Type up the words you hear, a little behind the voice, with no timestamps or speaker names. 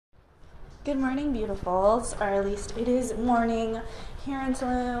Good morning, beautifuls, or at least it is morning here in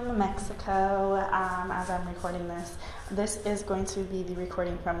Tulum, Mexico, as I'm recording this. This is going to be the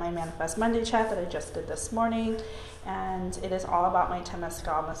recording from my Manifest Monday chat that I just did this morning, and it is all about my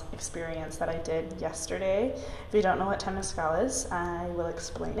Temezcal experience that I did yesterday. If you don't know what Temezcal is, I will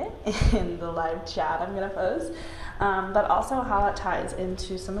explain it in the live chat I'm going to post, but also how it ties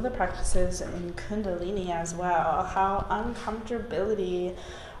into some of the practices in Kundalini as well, how uncomfortability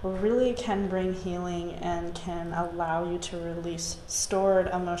really can bring healing and can allow you to release stored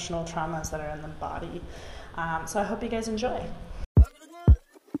emotional traumas that are in the body. So I hope you guys enjoy.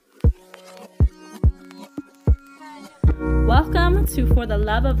 Welcome to For the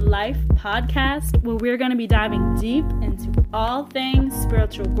Love of Life podcast, where we're going to be diving deep into all things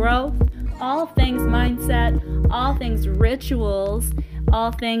spiritual growth, all things mindset, all things rituals,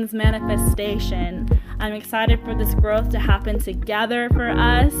 all things manifestation. I'm excited for this growth to happen together for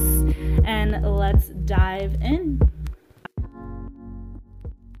us, and let's dive in.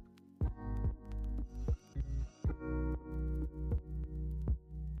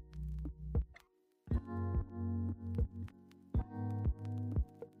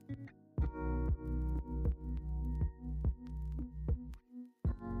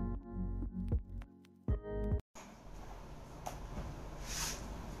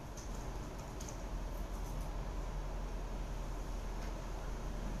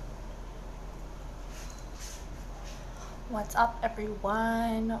 What's up,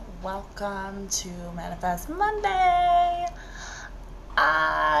 everyone? Welcome to Manifest Monday.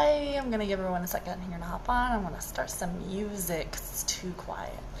 I am going to give everyone a second here to hop on. I'm going to start some music. It's too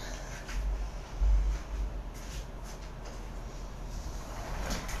quiet.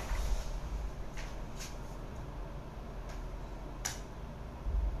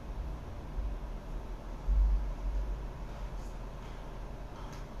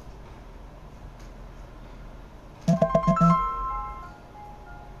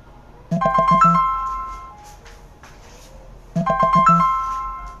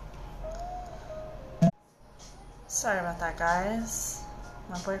 Sorry about that, guys.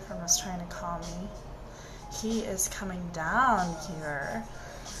 My boyfriend was trying to call me. He is coming down here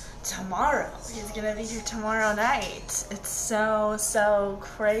tomorrow. He's gonna be here tomorrow night. It's so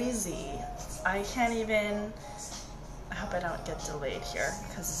crazy. I can't even... I hope I don't get delayed here,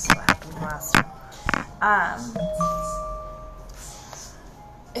 because this is what happened last time.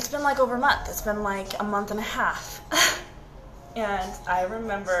 It's been like over a month. It's been like a month and a half. And I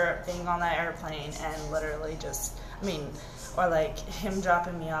remember being on that airplane and literally just, or like him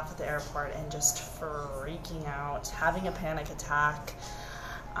dropping me off at the airport and just freaking out, having a panic attack.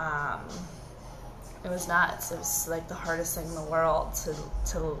 It was nuts. It was like the hardest thing in the world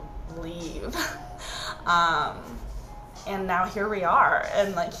to leave. And now here we are,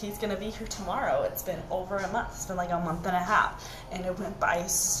 and like he's gonna be here tomorrow. It's been over a month. It's been like a month and a half, and it went by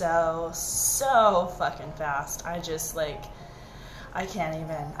so fucking fast. I can't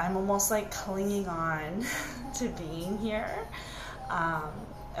even. I'm almost like clinging on to being here.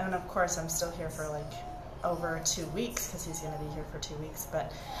 And of course I'm still here for like over 2 weeks, because he's gonna be here for 2 weeks,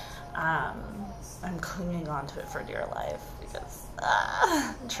 but I'm clinging on to it for dear life, because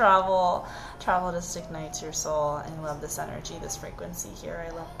travel just ignites your soul, and I love this energy, this frequency here.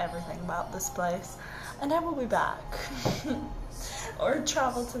 I love everything about this place, and I will be back. Or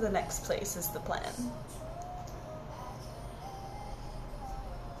travel to the next place is the plan.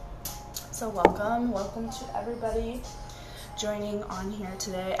 So welcome to everybody joining on here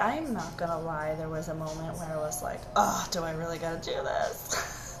today. I'm not gonna lie, there was a moment where I was like, oh, do I really gotta do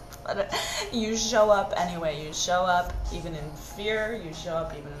this? But you show up anyway. You show up even in fear, you show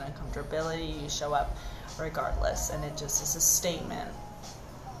up even in uncomfortability, you show up regardless, and it just is a statement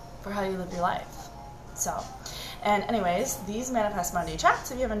for how you live your life. So, and anyways, these Manifest Monday chats,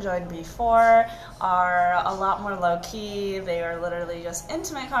 if you haven't joined before, are a lot more low-key. They are literally just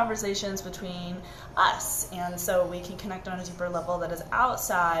intimate conversations between us, and so we can connect on a deeper level that is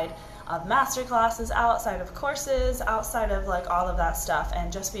outside of masterclasses, outside of courses, outside of like all of that stuff,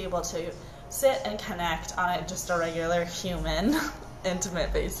 and just be able to sit and connect on just a regular human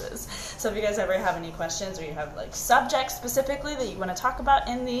intimate basis. So if you guys ever have any questions, or you have like subjects specifically that you want to talk about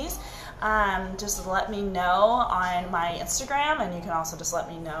in these, just let me know on my Instagram, and you can also just let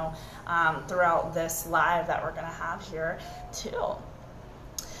me know throughout this live that we're going to have here too.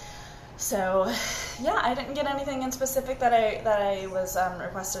 So yeah, I didn't get anything in specific that I was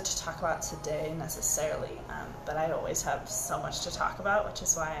requested to talk about today necessarily, but I always have so much to talk about, which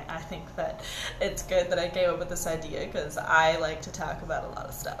is why I think that it's good that I came up with this idea, because I like to talk about a lot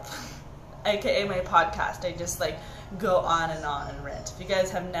of stuff. aka my podcast. I just like go on and rant. If you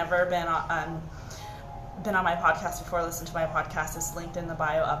guys have never been on my podcast before, listen to my podcast. It's linked in the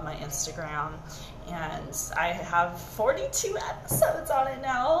bio of my Instagram, and I have 42 episodes on it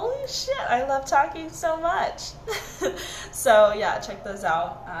now. Holy shit, I love talking so much. So yeah, check those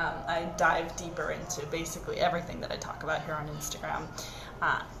out. I dive deeper into basically everything that I talk about here on Instagram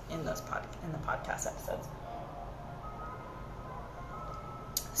in the podcast episodes.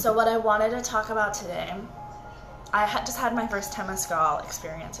 So what I wanted to talk about today, I just had my first Temezcal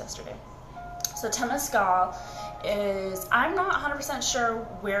experience yesterday. So Temezcal is, I'm not 100% sure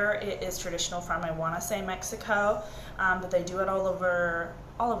where it is traditional from. I want to say Mexico, but they do it all over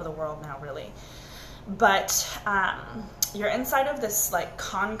the world now, really. But you're inside of this like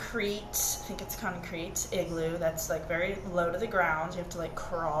concrete, I think it's concrete igloo that's like very low to the ground. You have to like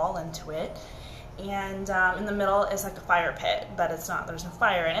crawl into it. And in the middle is like a fire pit, but it's not, there's no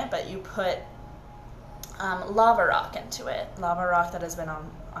fire in it, but you put lava rock into it. Lava rock that has been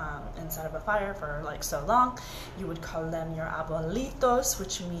on inside of a fire for like so long. You would call them your abuelitos,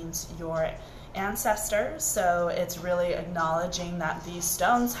 which means your ancestors. So it's really acknowledging that these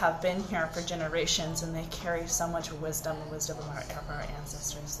stones have been here for generations and they carry so much wisdom, the wisdom of our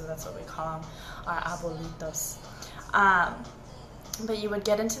ancestors. So that's what we call them, our abuelitos. But you would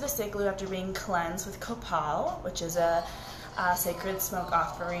get into the igloo after being cleansed with copal, which is a sacred smoke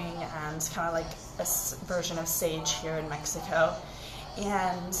offering and kind of like a version of sage here in Mexico.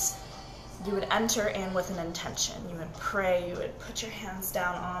 And you would enter in with an intention. You would pray, you would put your hands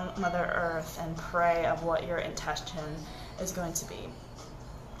down on Mother Earth and pray of what your intention is going to be.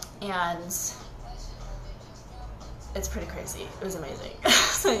 And it's pretty crazy. It was amazing.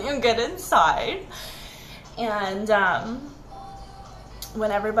 So you get inside, and when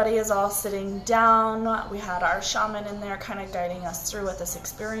everybody is all sitting down, we had our shaman in there kind of guiding us through what this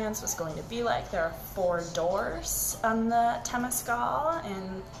experience was going to be like. There are 4 doors on the Temezcal,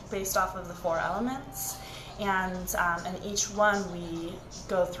 and based off of the 4 elements. And in each one, we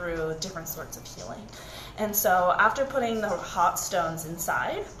go through different sorts of healing. And so after putting the hot stones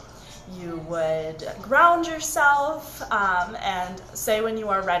inside, you would ground yourself and say when you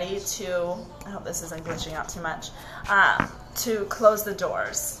are ready to, I hope this isn't glitching out too much, to close the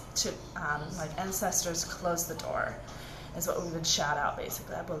doors, to like ancestors close the door, is what we would shout out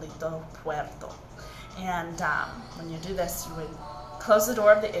basically, abuelito puerto. And when you do this, you would close the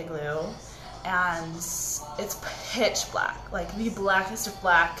door of the igloo, and it's pitch black, like the blackest of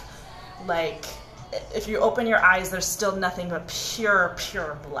black. Like if you open your eyes, there's still nothing but pure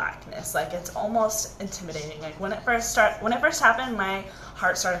blackness. Like it's almost intimidating. Like when it first happened, my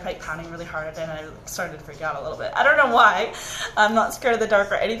heart started like pounding really hard, and I started to freak out a little bit. I don't know why. I'm not scared of the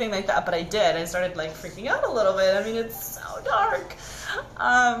dark or anything like that, but I did. I started like freaking out a little bit. I mean, it's so dark.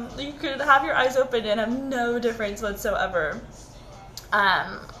 You could have your eyes open and have no difference whatsoever.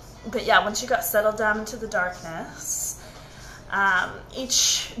 But yeah, once you got settled down into the darkness,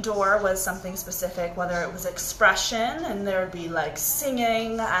 each door was something specific, whether it was expression, and there would be like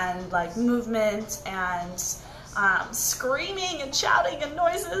singing and like movement and screaming and shouting and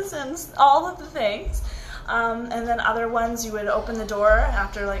noises and all of the things. And then other ones, you would open the door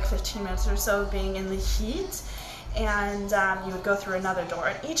after like 15 minutes or so of being in the heat, and you would go through another door.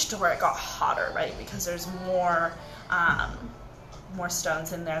 And each door it got hotter, right? Because there's more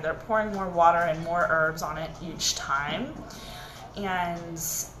stones in there. They're pouring more water and more herbs on it each time. And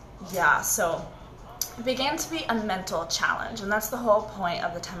yeah, so it began to be a mental challenge, and that's the whole point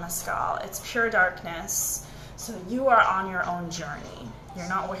of the Temezcal. It's pure darkness, so you are on your own journey. You're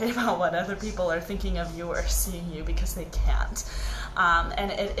not worried about what other people are thinking of you or seeing you, because they can't.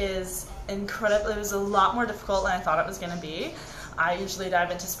 And it is incredible. It was a lot more difficult than I thought it was going to be. I usually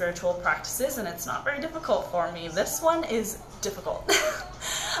dive into spiritual practices, and it's not very difficult for me. This one is difficult.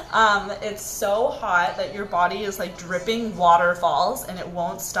 It's so hot that your body is like dripping waterfalls, and it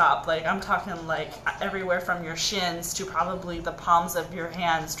won't stop. Like I'm talking like everywhere from your shins to probably the palms of your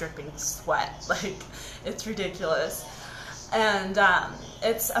hands dripping sweat. Like it's ridiculous. And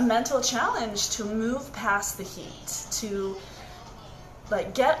it's a mental challenge to move past the heat, to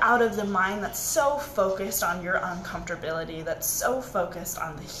like get out of the mind that's so focused on your uncomfortability, that's so focused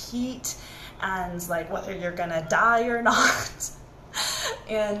on the heat and like whether you're gonna die or not.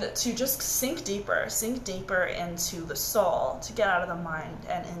 And to just sink deeper into the soul, to get out of the mind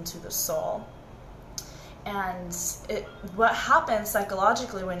and into the soul. And what happens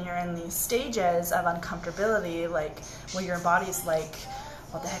psychologically when you're in these stages of uncomfortability, like where your body's like,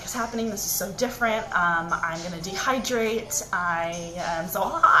 what the heck is happening? This is so different. I'm gonna dehydrate. I am so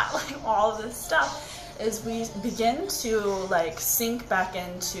hot. Like all of this stuff, is we begin to like sink back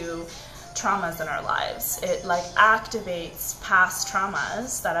into traumas in our lives. It like activates past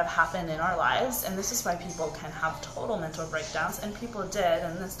traumas that have happened in our lives, and this is why people can have total mental breakdowns, and people did,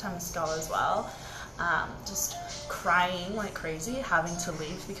 and this Temezcal as well. Just crying like crazy, having to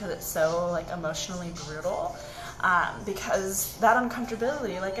leave because it's so like emotionally brutal. Because that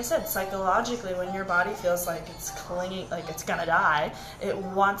uncomfortability, like I said, psychologically, when your body feels like it's clinging, like it's gonna die,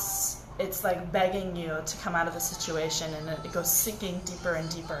 it's like begging you to come out of the situation, and it goes sinking deeper and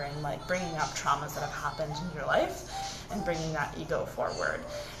deeper and like bringing up traumas that have happened in your life and bringing that ego forward.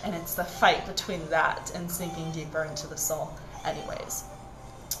 And it's the fight between that and sinking deeper into the soul anyways.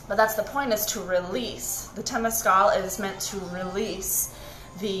 But that's the point, is to release. The Temezcal is meant to release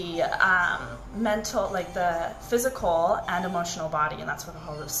the mental, like the physical and emotional body, and that's what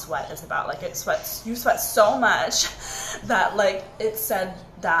all this sweat is about. Like you sweat so much that like it said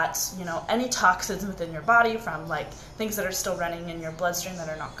that, you know, any toxins within your body from like things that are still running in your bloodstream that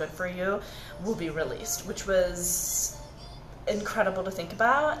are not good for you will be released, which was incredible to think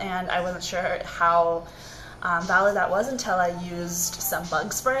about. And I wasn't sure how valid that was until I used some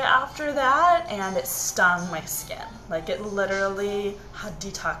bug spray after that, and it stung my skin. Like it literally had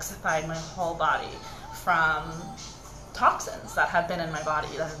detoxified my whole body from toxins that have been in my body,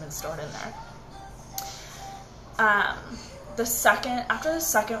 that have been stored in there. After the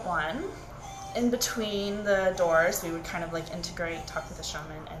second one, in between the doors, we would kind of like integrate, talk with the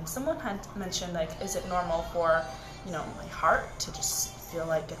shaman, and someone had mentioned like, is it normal for, you know, my heart to just feel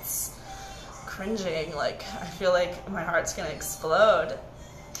like it's cringing, like I feel like my heart's gonna explode.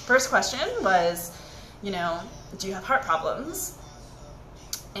 First question was, you know, do you have heart problems?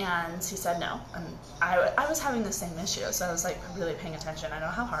 And he said no. And I was having the same issue, so I was like really paying attention. I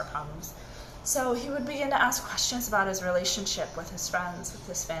don't have heart problems. So he would begin to ask questions about his relationship with his friends, with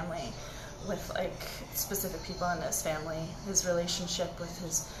his family, with like specific people in his family, his relationship with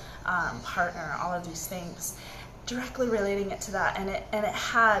his partner, all of these things, directly relating it to that, and it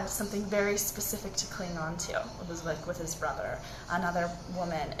had something very specific to cling on to. It was like with his brother, another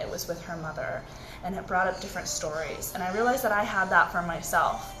woman, it was with her mother, and it brought up different stories. And I realized that I had that for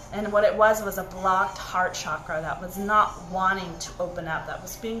myself, and what it was a blocked heart chakra that was not wanting to open up, that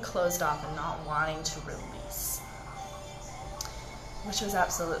was being closed off and not wanting to release, which was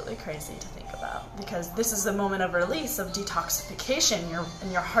absolutely crazy to think about, because this is the moment of release, of detoxification,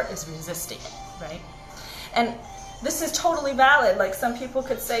 and your heart is resisting it, right? And this is totally valid. Like some people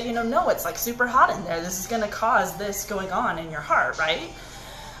could say, you know, no, it's like super hot in there. This is going to cause this going on in your heart, right?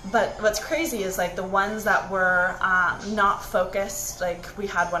 But what's crazy is like the ones that were not focused, like we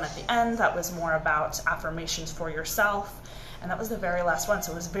had one at the end that was more about affirmations for yourself. And that was the very last one.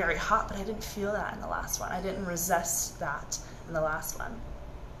 So it was very hot, but I didn't feel that in the last one. I didn't resist that in the last one.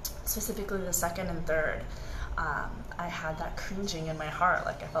 Specifically the second and third. I had that cringing in my heart,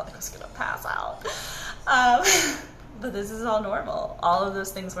 like I felt like I was going to pass out. But this is all normal. All of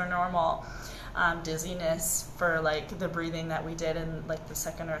those things were normal. Dizziness for like the breathing that we did in like the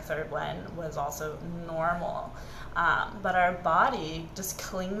second or third one was also normal. But our body just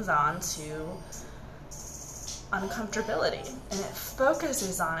clings on to uncomfortability, and it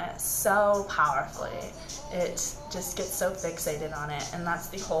focuses on it so powerfully. It just gets so fixated on it, and that's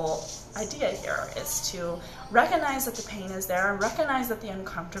the whole idea here, is to recognize that the pain is there, recognize that the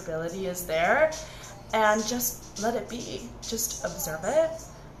uncomfortability is there, and just let it be. Just observe it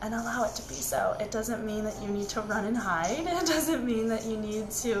and allow it to be so. It doesn't mean that you need to run and hide. It doesn't mean that you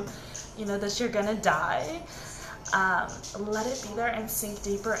need to, you know, that you're gonna die. Let it be there and sink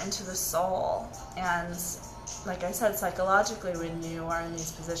deeper into the soul. And like I said, psychologically, when you are in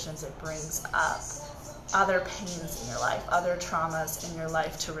these positions, it brings up other pains in your life, other traumas in your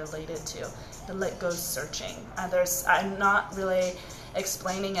life to relate it to. It goes searching. I'm not really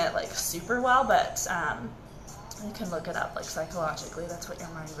explaining it like super well, but you can look it up like psychologically. That's what your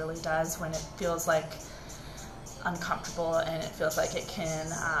mind really does when it feels like uncomfortable and it feels like it can,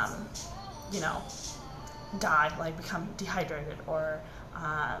 you know, die, like become dehydrated, or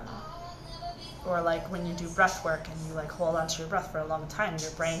like when you do breath work and you like hold on to your breath for a long time,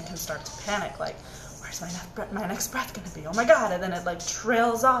 your brain can start to panic, like, where's my next breath going to be? Oh my God. And then it like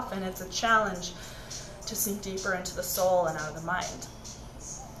trails off, and it's a challenge to sink deeper into the soul and out of the mind.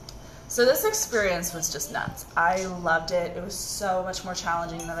 So this experience was just nuts. I loved it. It was so much more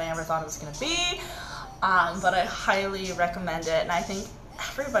challenging than I ever thought it was going to be. But I highly recommend it. And I think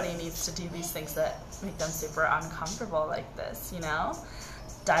everybody needs to do these things that make them super uncomfortable like this, you know?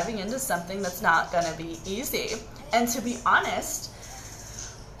 Diving into something that's not going to be easy. And to be honest,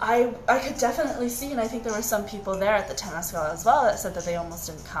 I could definitely see, and I think there were some people there at the Temezcal as well that said that they almost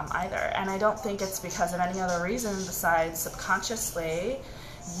didn't come either. And I don't think it's because of any other reason besides subconsciously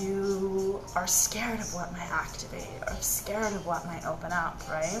you are scared of what might activate, or scared of what might open up,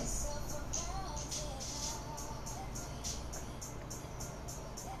 right?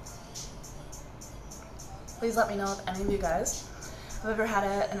 Please let me know if any of you guys have ever had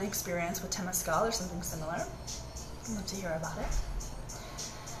an experience with Temezcal or something similar. I'd love to hear about it.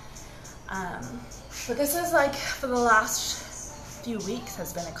 But this is like, for the last few weeks,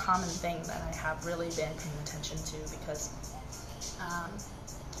 has been a common thing that I have really been paying attention to, because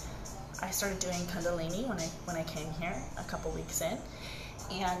I started doing Kundalini when I came here a couple weeks in,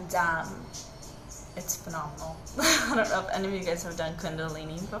 and it's phenomenal. I don't know if any of you guys have done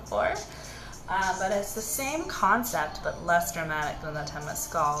Kundalini before, but it's the same concept but less dramatic than the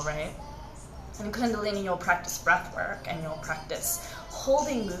Temezcal, right? In Kundalini, you'll practice breath work, and you'll practice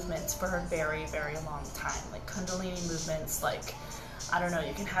holding movements for a very, very long time. Like Kundalini movements, like, I don't know,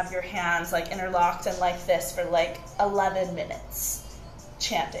 you can have your hands like interlocked and like this for like 11 minutes,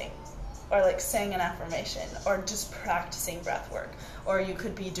 chanting, or like saying an affirmation, or just practicing breath work. Or you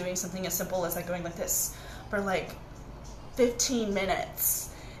could be doing something as simple as like going like this for like 15 minutes,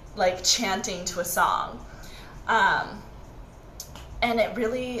 like chanting to a song. And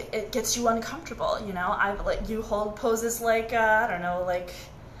it gets you uncomfortable, you know? You hold poses like, I don't know, like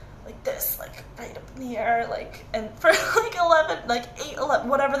this, like right up in the air, like, and for like 8, 11,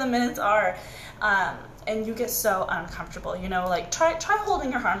 whatever the minutes are, and you get so uncomfortable, you know? Like, try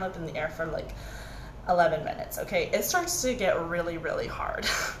holding your arm up in the air for like 11 minutes, okay? It starts to get really, really hard.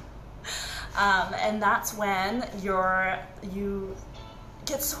 And that's when you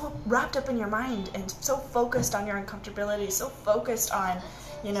get so wrapped up in your mind and so focused on your uncomfortability, so focused on,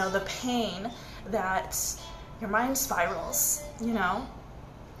 you know, the pain, that your mind spirals, you know,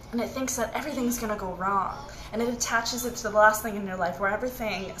 and it thinks that everything's gonna go wrong, and it attaches it to the last thing in your life where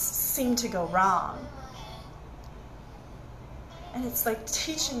everything seemed to go wrong. And it's like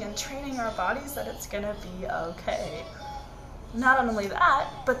teaching and training our bodies that it's gonna be okay. Not only that,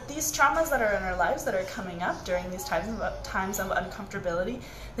 but these traumas that are in our lives that are coming up during these times of uncomfortability,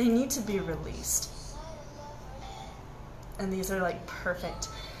 they need to be released. And these are like perfect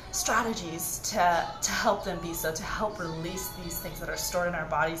strategies to help them be so, to help release these things that are stored in our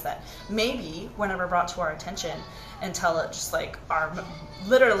bodies that maybe were never brought to our attention until it just like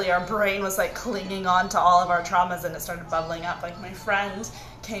literally our brain was like clinging on to all of our traumas, and it started bubbling up. Like, my friend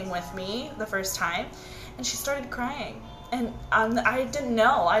came with me the first time and she started crying. And I didn't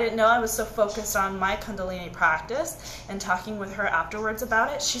know I was so focused on my Kundalini practice, and talking with her afterwards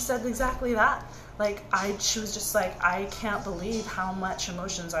about it, she said exactly that. Like, she was just like, I can't believe how much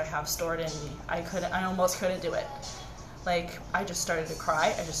emotions I have stored in me. I almost couldn't do it. Like, I just started to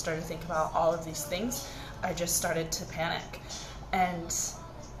cry. I just started to think about all of these things. I just started to panic. And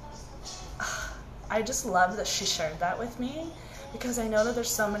I just love that she shared that with me, because I know that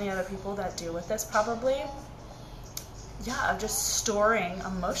there's so many other people that deal with this probably. Yeah, of just storing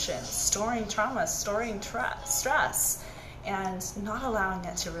emotions, storing trauma, storing stress, and not allowing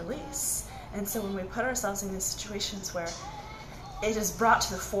it to release. And so when we put ourselves in these situations where it is brought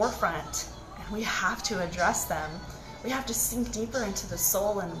to the forefront and we have to address them, we have to sink deeper into the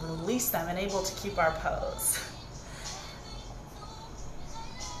soul and release them, and able to keep our pose.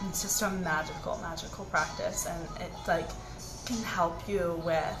 And it's just a magical, magical practice, and it like can help you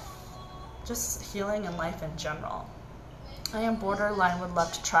with just healing in life in general. I am borderline, would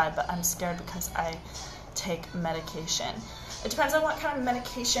love to try, but I'm scared because I take medication. It depends on what kind of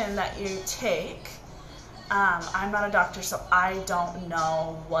medication that you take. I'm not a doctor, so I don't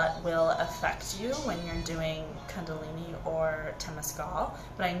know what will affect you when you're doing Kundalini or Temezcal,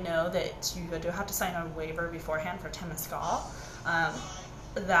 but I know that you do have to sign a waiver beforehand for Temezcal,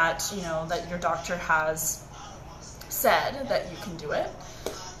 that, you know, that your doctor has said that you can do it,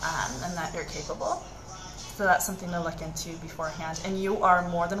 and that you're capable. So that's something to look into beforehand. And you are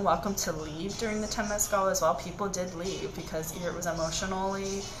more than welcome to leave during the Temezcal as well. People did leave because either it was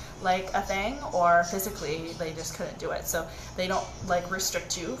emotionally like a thing, or physically they just couldn't do it. So they don't like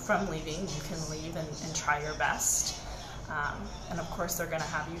restrict you from leaving. You can leave and try your best. And of course they're going to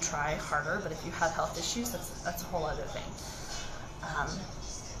have you try harder, but if you have health issues, that's a whole other thing.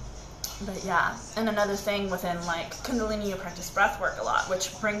 But yeah, and another thing within like Kundalini, you practice breath work a lot,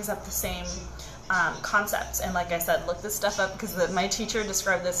 which brings up the same concepts. And like I said, look this stuff up, because my teacher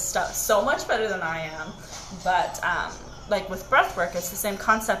described this stuff so much better than I am. But like with breath work, it's the same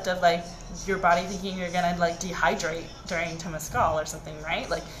concept of like your body thinking you're gonna like dehydrate during Temezcal or something, right?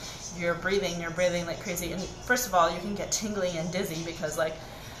 Like you're breathing like crazy, and first of all you can get tingly and dizzy, because like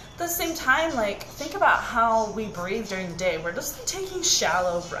at the same time, like think about how we breathe during the day. We're just taking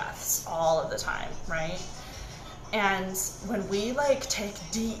shallow breaths all of the time, right? And when we like take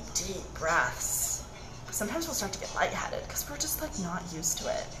deep, deep breaths, sometimes we'll start to get lightheaded because we're just like not used to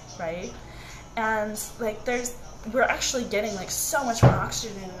it, right? And like we're actually getting like so much more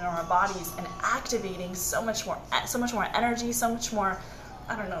oxygen in our bodies and activating so much more energy, so much more,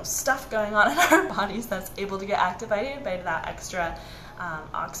 I don't know, stuff going on in our bodies that's able to get activated by that extra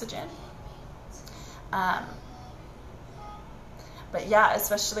oxygen. But yeah,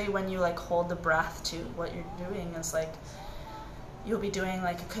 especially when you like hold the breath to what you're doing, is like you'll be doing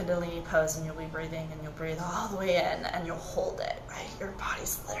like a Kundalini pose and you'll be breathing and you'll breathe all the way in and you'll hold it, right? Your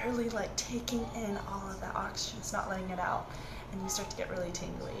body's literally like taking in all of that oxygen, it's not letting it out, and you start to get really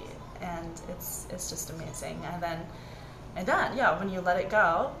tingly, and it's just amazing. And then yeah, when you let it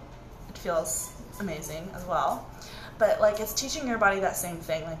go, it feels amazing as well. But like it's teaching your body that same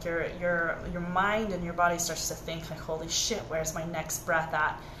thing. Like your mind and your body starts to think like, holy shit, where's my next breath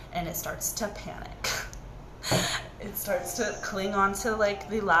at? And it starts to panic. It starts to cling on to like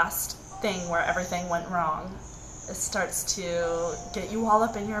the last thing where everything went wrong. It starts to get you all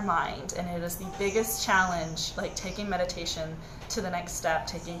up in your mind, and it is the biggest challenge, like taking meditation to the next step,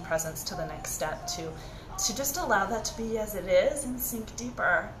 taking presence to the next step, to just allow that to be as it is and sink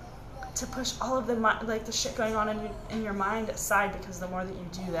deeper, to push all of the shit going on in your mind aside, because the more that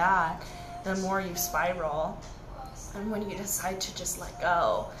you do that, the more you spiral. And when you decide to just let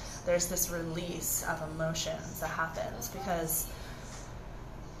go, there's this release of emotions that happens, because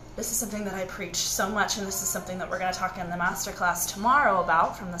this is something that I preach so much, and this is something that we're going to talk in the masterclass tomorrow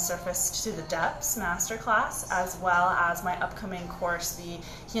about, From the Surface to the Depths masterclass, as well as my upcoming course, the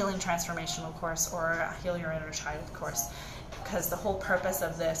Healing Transformational course, or Heal Your Inner Child course, because the whole purpose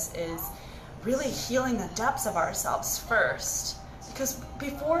of this is really healing the depths of ourselves first. Because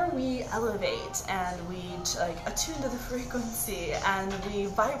before we elevate and we like attune to the frequency and we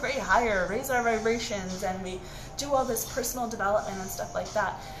vibrate higher, raise our vibrations, and we do all this personal development and stuff like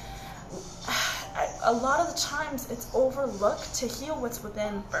that, a lot of the times it's overlooked to heal what's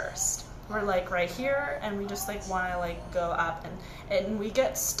within first. We're like right here, and we just like want to like go up, and we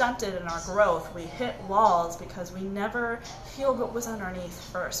get stunted in our growth. We hit walls because we never healed what was underneath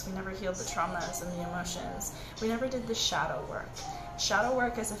first. We never healed the traumas and the emotions. We never did the shadow work. Shadow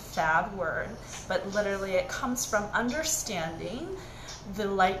work is a fab word, but literally it comes from understanding the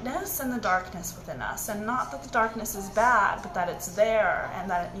lightness and the darkness within us. And not that the darkness is bad, but that it's there and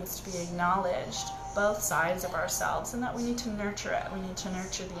that it needs to be acknowledged, both sides of ourselves, and that we need to nurture it. We need to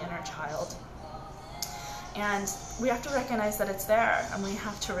nurture the inner child. And we have to recognize that it's there, and we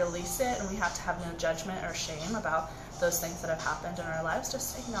have to release it, and we have to have no judgment or shame about those things that have happened in our lives.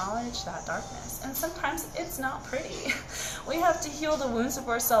 Just acknowledge that darkness. And sometimes it's not pretty. We have to heal the wounds of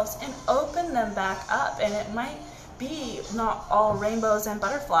ourselves and open them back up, and it might be not all rainbows and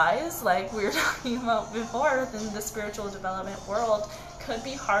butterflies like we were talking about before within the spiritual development world. It could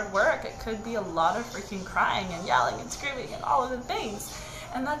be hard work. It could be a lot of freaking crying and yelling and screaming and all of the things,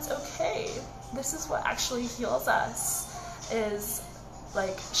 and that's okay. This is what actually heals us, is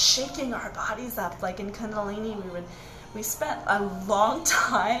like shaking our bodies up. Like in Kundalini, we spent a long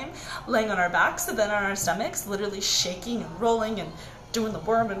time laying on our backs and then on our stomachs, literally shaking and rolling and doing the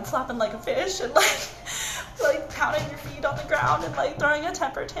worm and flapping like a fish, and like pounding your feet on the ground and like throwing a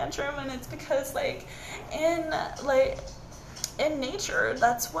temper tantrum. And it's because like in nature,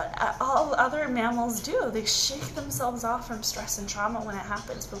 that's what all other mammals do. They shake themselves off from stress and trauma when it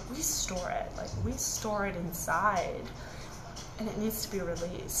happens, but we store it. Like we store it inside, and it needs to be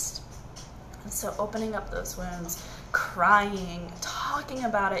released. And so opening up those wounds, crying, talking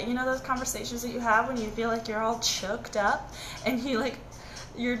about it. You know those conversations that you have when you feel like you're all choked up and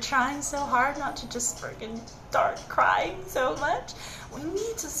you're trying so hard not to just freaking start crying so much? We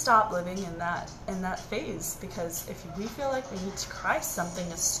need to stop living in that phase, because if we feel like we need to cry, something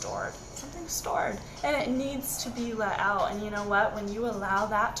is stored. Something's stored, and it needs to be let out. And you know what? When you allow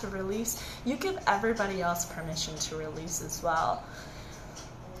that to release, you give everybody else permission to release as well.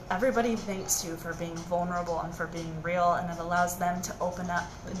 Everybody thanks you for being vulnerable and for being real, and it allows them to open up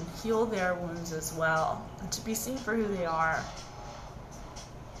and heal their wounds as well, and to be seen for who they are.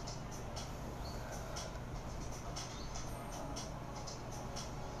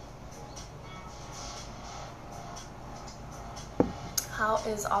 How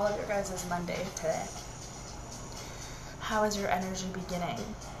is all of your guys' Monday today? How is your energy beginning?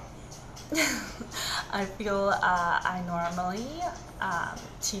 I feel I normally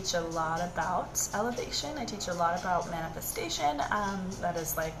teach a lot about elevation. I teach a lot about manifestation. That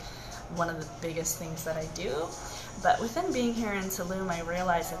is like one of the biggest things that I do. But within being here in Tulum, I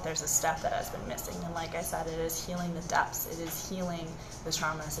realized that there's a step that has been missing. And like I said, it is healing the depths. It is healing the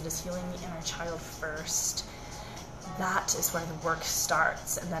traumas. It is healing the inner child first. that is where the work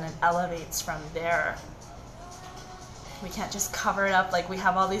starts, and then it elevates from there. We can't just cover it up. Like, we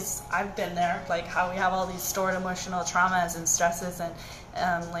have all these, I've been there, like how we have all these stored emotional traumas and stresses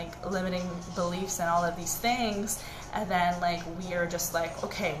and like limiting beliefs and all of these things. And then like we are just like,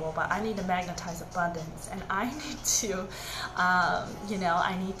 okay, well, but I need to magnetize abundance, and I need to,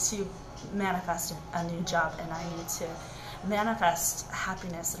 I need to manifest a new job, and I need to manifest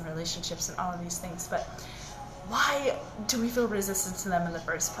happiness and relationships and all of these things. But why do we feel resistance to them in the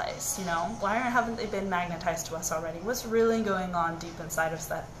first place? Why haven't they been magnetized to us already? What's really going on deep inside us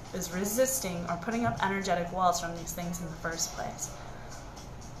that is resisting or putting up energetic walls from these things in the first place?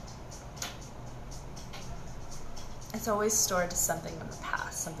 It's always stored to something in the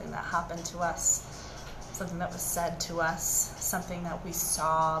past, something that happened to us, something that was said to us, something that we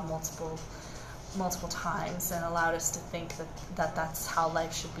saw multiple times and allowed us to think that that's how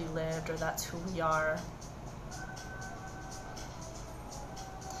life should be lived, or that's who we are.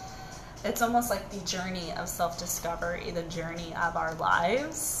 It's almost like the journey of self-discovery, the journey of our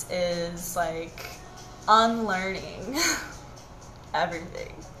lives is like unlearning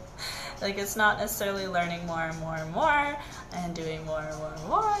everything. Like, it's not necessarily learning more and more and more and doing more and more and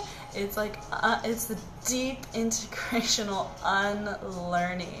more. It's like, it's the deep integrational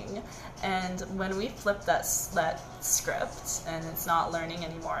unlearning. And when we flip that script, and it's not learning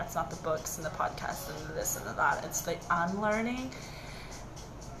anymore, it's not the books and the podcasts and the this and the that, it's the unlearning,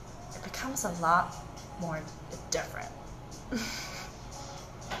 it becomes a lot more different.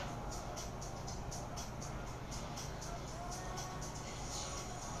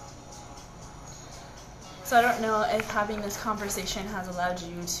 So I don't know if having this conversation has allowed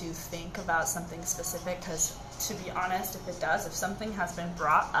you to think about something specific, because to be honest, if it does, if something has been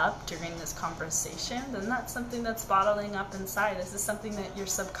brought up during this conversation, then that's something that's bottling up inside. This is something that your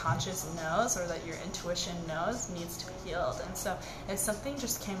subconscious knows, or that your intuition knows needs to be healed. And so if something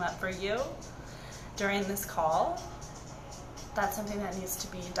just came up for you during this call, that's something that needs to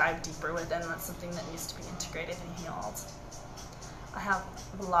be dived deeper within. That's something that needs to be integrated and healed. I have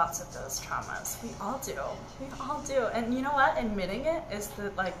lots of those traumas. We all do. We all do. And you know what? Admitting it is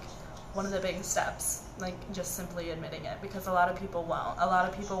one of the biggest steps. Like, just simply admitting it, because a lot of people won't. A lot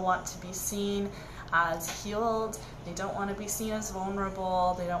of people want to be seen as healed. They don't want to be seen as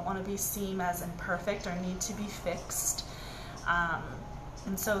vulnerable. They don't want to be seen as imperfect or need to be fixed.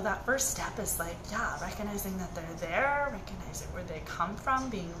 And so that first step is recognizing that they're there, recognizing where they come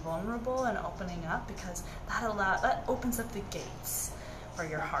from, being vulnerable and opening up, because that opens up the gates for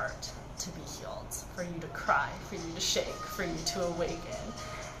your heart to be healed, for you to cry, for you to shake, for you to awaken,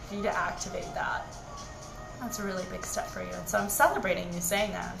 for you to activate that. That's a really big step for you. And so I'm celebrating you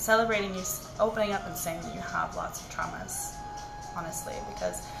saying that. I'm celebrating you opening up and saying that you have lots of traumas, honestly,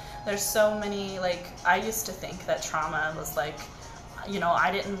 because there's so many, I used to think that trauma was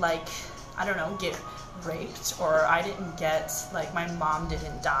I didn't get raped, or I didn't get, my mom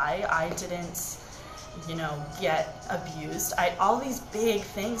didn't die, I didn't, get abused. All these big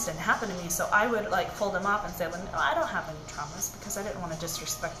things didn't happen to me, so I would, pull them up and say, no, I don't have any traumas, because I didn't want to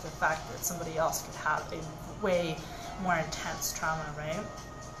disrespect the fact that somebody else could have a way more intense trauma, right?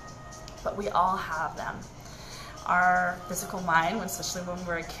 But we all have them. Our physical mind, especially when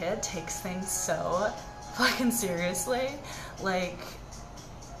we're a kid, takes things so fucking seriously.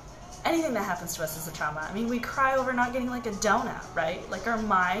 Anything that happens to us is a trauma. I mean, we cry over not getting a donut, right? Our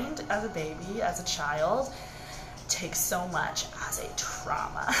mind as a baby, as a child, takes so much as a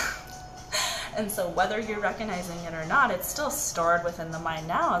trauma. And so whether you're recognizing it or not, it's still stored within the mind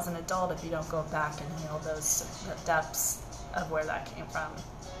now as an adult if you don't go back and heal the depths of where that came from.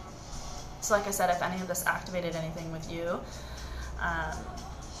 So like I said, if any of this activated anything with you, I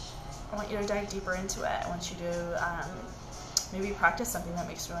want you to dive deeper into it. I want you to maybe practice something that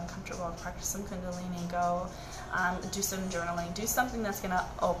makes you uncomfortable. Practice some Kundalini. Go do some journaling. Do something that's going to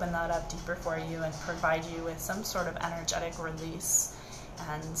open that up deeper for you and provide you with some sort of energetic release.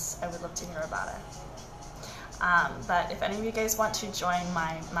 And I would love to hear about it. But if any of you guys want to join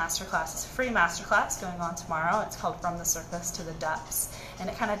my masterclass, it's a free masterclass going on tomorrow. It's called From the Surface to the Depths. And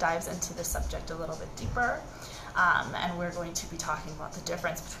it kind of dives into the subject a little bit deeper. And we're going to be talking about the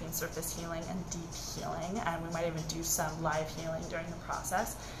difference between surface healing and deep healing, and we might even do some live healing during the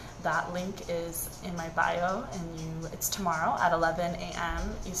process. That link is in my bio, and it's tomorrow at 11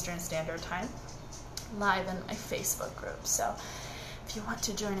 a.m. Eastern Standard Time, live in my Facebook group. So if you want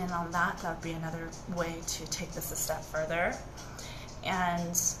to join in on that, that would be another way to take this a step further.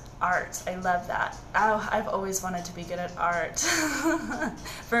 And art, I love that. I've always wanted to be good at art.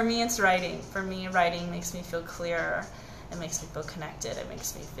 For me, it's writing. For me, writing makes me feel clear. It makes me feel connected. It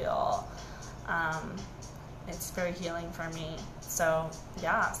makes me feel it's very healing for me. So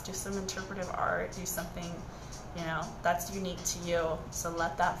yeah, do some interpretive art, do something, that's unique to you. So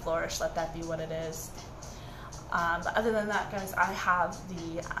let that flourish, let that be what it is. But other than that, guys, I have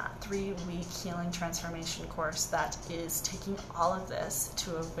the 3-week healing transformation course that is taking all of this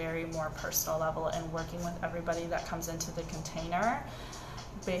to a very more personal level and working with everybody that comes into the container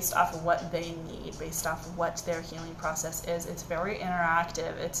based off of what they need, based off of what their healing process is. It's very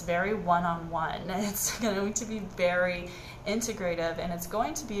interactive. It's very one-on-one. It's going to be very integrative, and it's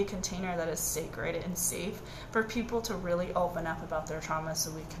going to be a container that is sacred and safe for people to really open up about their trauma so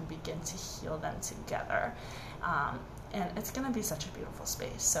we can begin to heal them together. And it's going to be such a beautiful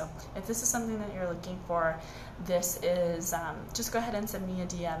space. So if this is something that you're looking for, this is, just go ahead and send me a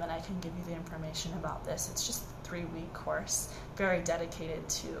DM and I can give you the information about this. It's just a 3-week course, very dedicated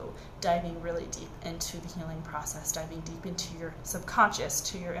to diving really deep into the healing process, diving deep into your subconscious,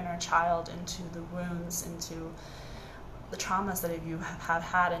 to your inner child, into the wounds, into the traumas that you have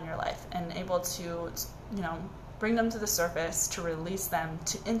had in your life, and able to, bring them to the surface, to release them,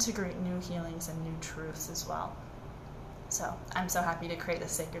 to integrate new healings and new truths as well. So I'm so happy to create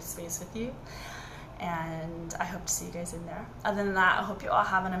this sacred space with you, and I hope to see you guys in there. Other than that, I hope you all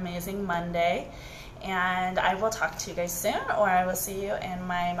have an amazing Monday, and I will talk to you guys soon, or I will see you in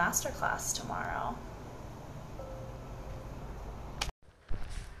my masterclass tomorrow.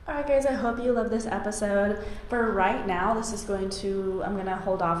 Alright guys, I hope you love this episode. For right now, I'm going to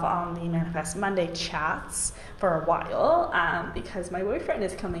hold off on the Manifest Monday chats for a while because my boyfriend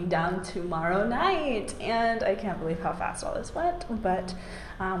is coming down tomorrow night, and I can't believe how fast all this went, but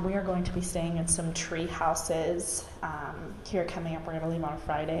we are going to be staying in some tree houses here coming up. We're going to leave on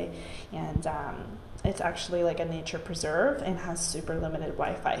Friday, and it's actually like a nature preserve and has super limited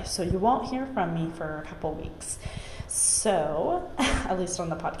Wi-Fi, so you won't hear from me for a couple weeks. So, at least on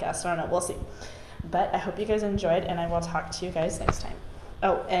the podcast, I don't know, we'll see. But I hope you guys enjoyed, and I will talk to you guys next time.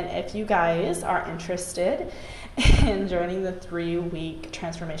 Oh, and if you guys are interested in joining the 3-week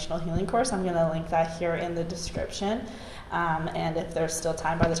transformational healing course, I'm going to link that here in the description. And if there's still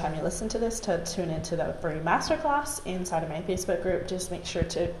time by the time you listen to this to tune into the free masterclass inside of my Facebook group, just make sure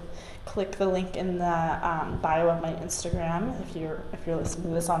to click the link in the bio of my Instagram if you're listening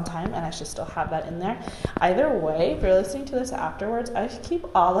to this on time, and I should still have that in there. Either way, if you're listening to this afterwards, I keep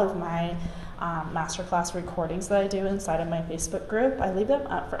all of my masterclass recordings that I do inside of my Facebook group. I leave them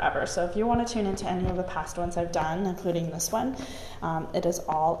up forever, so if you want to tune into any of the past ones I've done, including this one, it is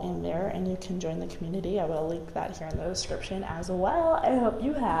all in there, and you can join the community. I will link that here in the description as well. I hope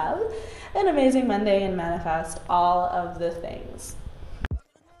you have an amazing Monday and manifest all of the things.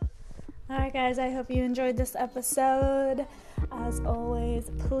 Alright guys, I hope you enjoyed this episode. As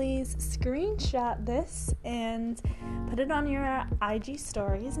always, please screenshot this and put it on your IG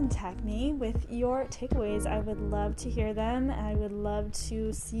stories and tag me with your takeaways. I would love to hear them. I would love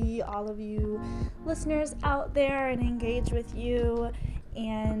to see all of you listeners out there and engage with you.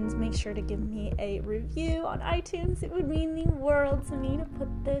 And make sure to give me a review on iTunes. It would mean the world to me to put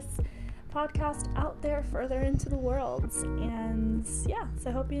this podcast out there further into the world. And yeah, so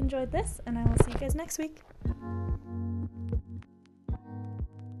I hope you enjoyed this, and I will see you guys next week.